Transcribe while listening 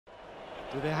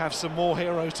Do they have some more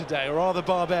heroes today, or are the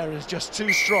Barbarians just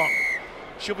too strong?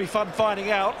 Should be fun finding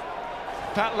out.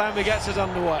 Pat Lambie gets us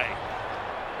underway.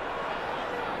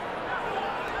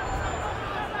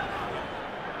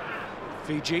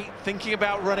 Fiji thinking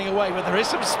about running away, but there is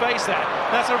some space there.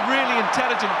 That's a really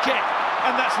intelligent kick,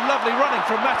 and that's lovely running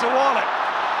from Matawale.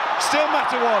 Still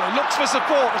Matawale looks for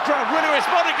support. The crowd really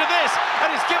responding to this,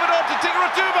 and it's given on to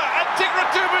Tigratuma, and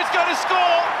Tigratuma is going to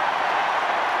score.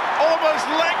 Almost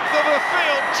length of a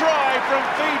field try from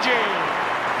Fiji,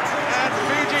 and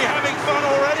Fiji having fun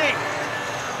already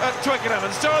at Twickenham,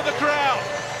 and so are the crowd.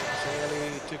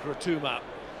 Tigratuma.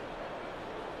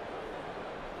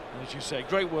 As you say,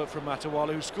 great work from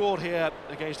Matawale, who scored here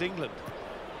against England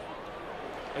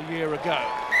a year ago.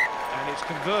 And it's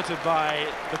converted by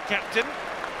the captain,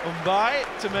 Umbai,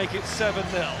 to make it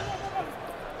 7-0.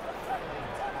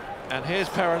 And here's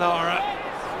Perenara.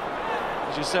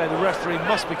 As you say, the referee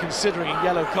must be considering a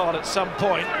yellow card at some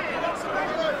point.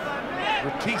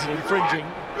 Repeated infringing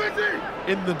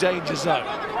in the danger zone.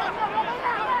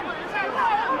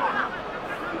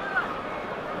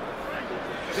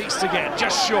 Beast again,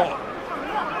 just short.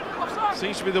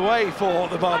 Seems to be the way for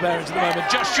the Barbarians at the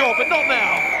moment. Just short, but not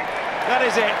now. That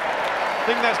is it. I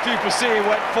think that's Duplessis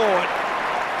went forward.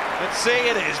 Let's see,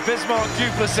 it is Bismarck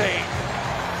Duplessis,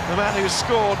 the man who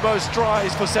scored most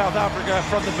tries for South Africa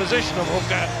from the position of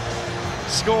hooker,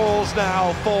 scores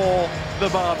now for the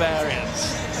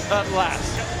Barbarians. At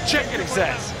last. Check it, he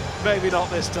says. Maybe not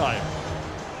this time.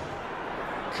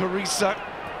 Carissa.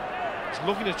 He's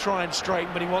looking to try and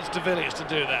straighten, but he wants de Villiers to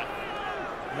do that.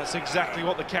 And that's exactly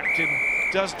what the captain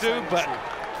does do, but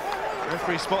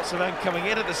referee spots a man coming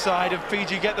in at the side, and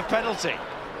Fiji get the penalty.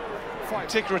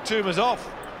 Tigrattuma's off.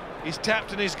 He's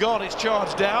tapped and he's gone. It's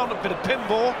charged down, a bit of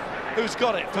pinball. Who's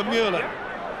got it? Vermeulen.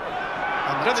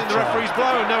 I don't think the referee's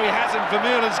blown. No, he hasn't.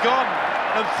 Vermeulen's gone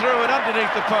and threw it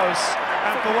underneath the post.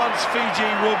 And for once, Fiji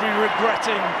will be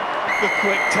regretting the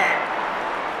quick tap.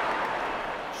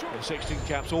 16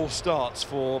 caps, all starts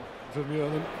for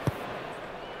Vermeulen.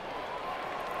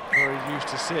 Very used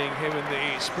to seeing him in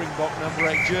the Springbok number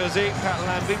 8 jersey. Pat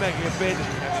Lambie making a bid,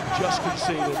 just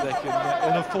conceded they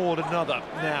can afford another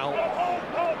now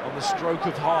on the stroke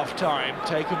of half-time,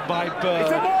 taken by Bird.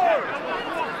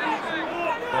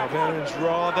 Barbarians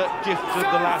rather gifted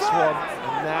the last one,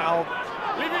 and now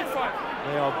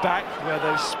they are back where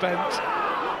they've spent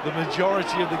the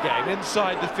majority of the game,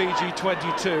 inside the Fiji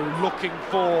 22, looking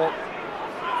for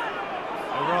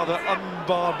a rather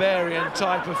un-Barbarian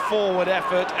type of forward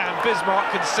effort, and Bismarck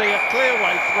can see a clear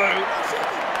way through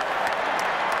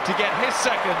to get his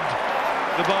second,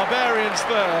 the Barbarians'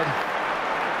 third.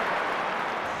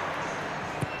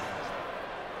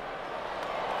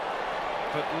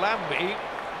 But Lambie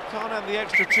can't have the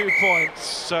extra 2 points,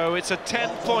 so it's a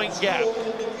 10-point gap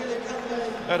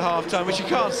at half-time, which you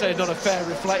can't say is not a fair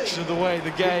reflection of the way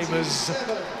the game has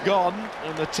gone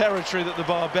and the territory that the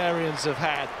Barbarians have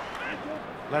had.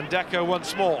 Landako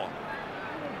once more.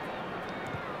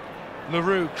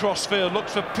 Leroux, crossfield,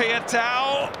 looks for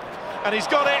Piatau, and he's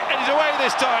got it, and he's away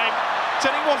this time.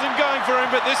 Said he wasn't going for him,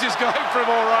 but this is going for him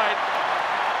all right.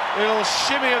 Little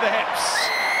shimmy of the hips,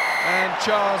 and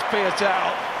Charles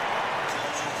Piatau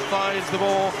finds the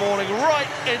ball falling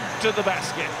right into the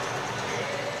basket.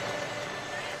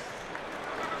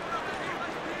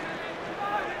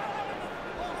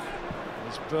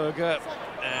 There's Berger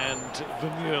and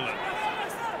Vermeulen.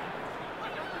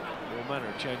 All manner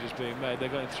of changes being made. They're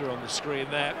going through on the screen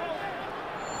there.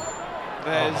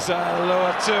 There's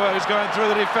Luatua who's going through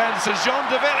the defence, and Jean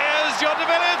de Villiers,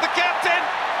 the captain!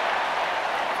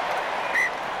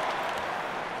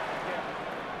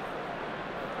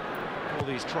 All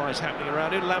these tries happening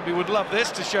around him. Lambie would love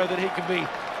this to show that he can be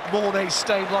Mornay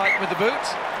Stain-like with the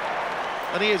boot.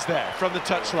 And he is there from the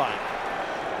touchline.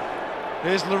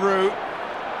 Here's Leroux.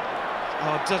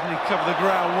 Oh, doesn't he cover the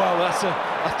ground well? That's a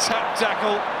tap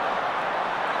tackle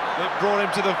that brought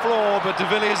him to the floor, but de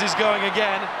Villiers is going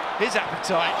again. His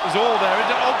appetite is all there.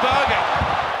 Oh, Berger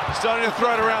starting to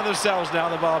throw it around themselves now,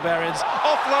 the Barbarians.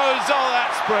 Offloads, oh,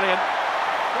 that's brilliant.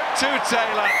 To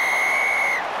Taylor.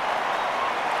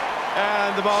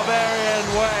 And the Barbarian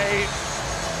way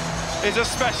is a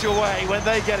special way when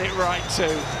they get it right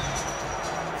too.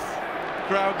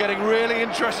 Crowd getting really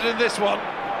interested in this one.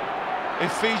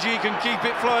 If Fiji can keep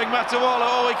it flowing, Matawale,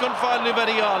 oh, he couldn't find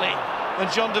Nuvediali. And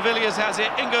Jean de Villiers has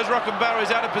it. Ingo's Rockenbauer is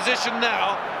out of position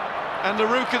now. And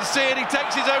Leroux can see it, he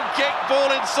takes his own kick, ball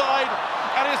inside.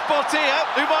 And it's Botia,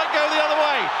 who might go the other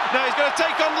way. Now he's going to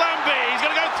take on Lambie, he's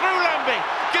going to go through Lambie.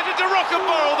 Get it to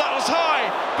Rockenbauer, that was high.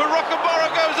 But Rockenbauer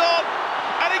goes on,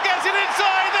 and he gets it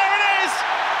inside, there it is!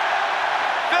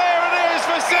 There it is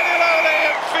for Seniloli.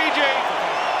 Fiji.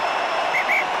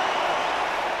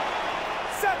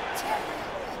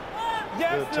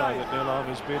 Third time that Neil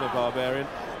Army's been a Barbarian.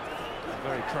 A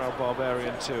very proud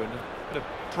Barbarian too, and a bit of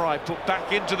pride put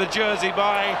back into the jersey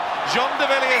by Jean de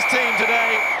Villiers' team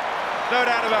today. No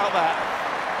doubt about that.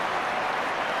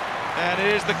 And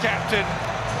it is the captain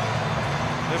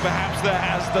who perhaps there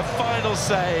has the final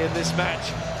say in this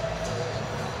match.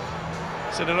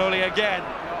 Sinaloli again.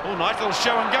 Oh, nice little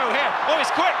show and go here. Oh,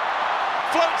 it's quick.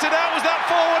 Floats it out. Was that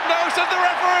forward? No, said the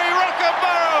referee.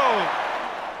 Rock'n'Barrow.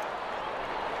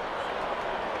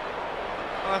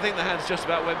 I think the hands just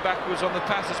about went backwards on the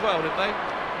pass as well, didn't they?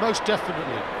 Most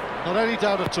definitely. Not any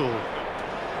doubt at all.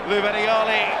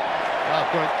 Lubeniali.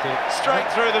 Great kick.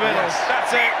 Straight through the middle. Yes.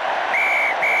 That's it.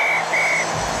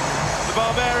 The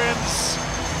Barbarians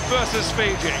versus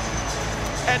Fiji.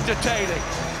 Entertaining,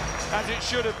 as it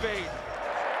should have been.